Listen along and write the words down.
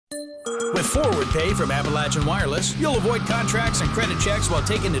With Forward Pay from Appalachian Wireless, you'll avoid contracts and credit checks while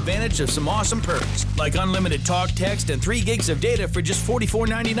taking advantage of some awesome perks, like unlimited talk, text, and 3 gigs of data for just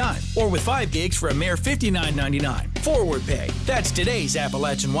 $44.99, or with 5 gigs for a mere $59.99. Forward Pay. That's today's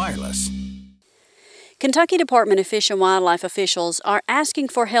Appalachian Wireless. Kentucky Department of Fish and Wildlife officials are asking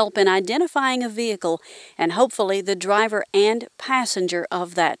for help in identifying a vehicle and hopefully the driver and passenger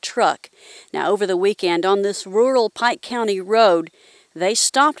of that truck. Now, over the weekend on this rural Pike County road, they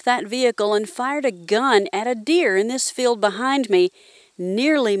stopped that vehicle and fired a gun at a deer in this field behind me,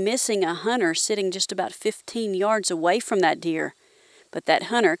 nearly missing a hunter sitting just about 15 yards away from that deer. But that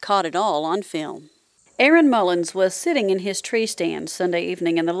hunter caught it all on film. Aaron Mullins was sitting in his tree stand Sunday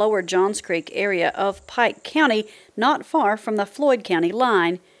evening in the lower Johns Creek area of Pike County, not far from the Floyd County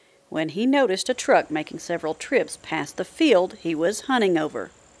line, when he noticed a truck making several trips past the field he was hunting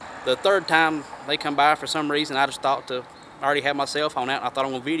over. The third time they come by, for some reason, I just thought I already had my cell phone out, and I thought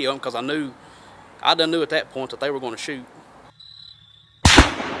I'm going to video them because I done knew at that point that they were going to shoot.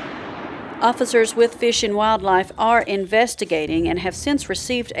 Officers with Fish and Wildlife are investigating and have since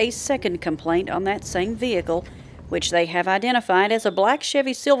received a second complaint on that same vehicle, which they have identified as a black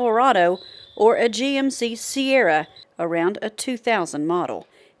Chevy Silverado or a GMC Sierra around a 2000 model,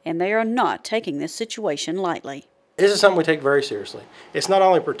 and they are not taking this situation lightly. This is something we take very seriously. It's not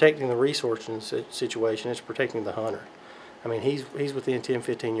only protecting the resource in the situation, it's protecting the hunter. I mean, he's within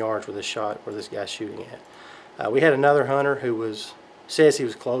 10-15 yards where this guy's shooting at. We had another hunter who says he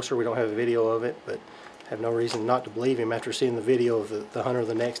was closer. We don't have a video of it, but have no reason not to believe him after seeing the video of the hunter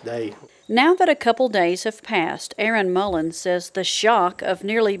the next day. Now that a couple days have passed, Aaron Mullins says the shock of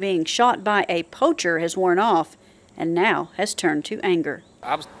nearly being shot by a poacher has worn off and now has turned to anger.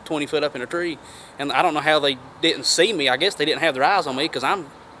 I was 20 foot up in a tree, and I don't know how they didn't see me. I guess they didn't have their eyes on me because I'm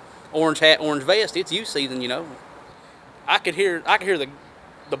orange hat, orange vest. It's youth season, you know. I could hear the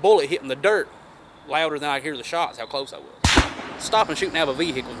bullet hitting the dirt louder than I could hear the shots, how close I was. Stopping shooting out of a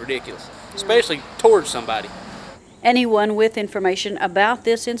vehicle is ridiculous, especially towards somebody. Anyone with information about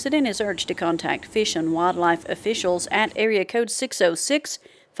this incident is urged to contact Fish and Wildlife officials at area code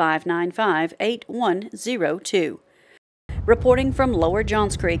 606-595-8102. Reporting from Lower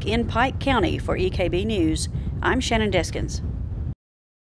Johns Creek in Pike County for EKB News, I'm Shannon Deskins.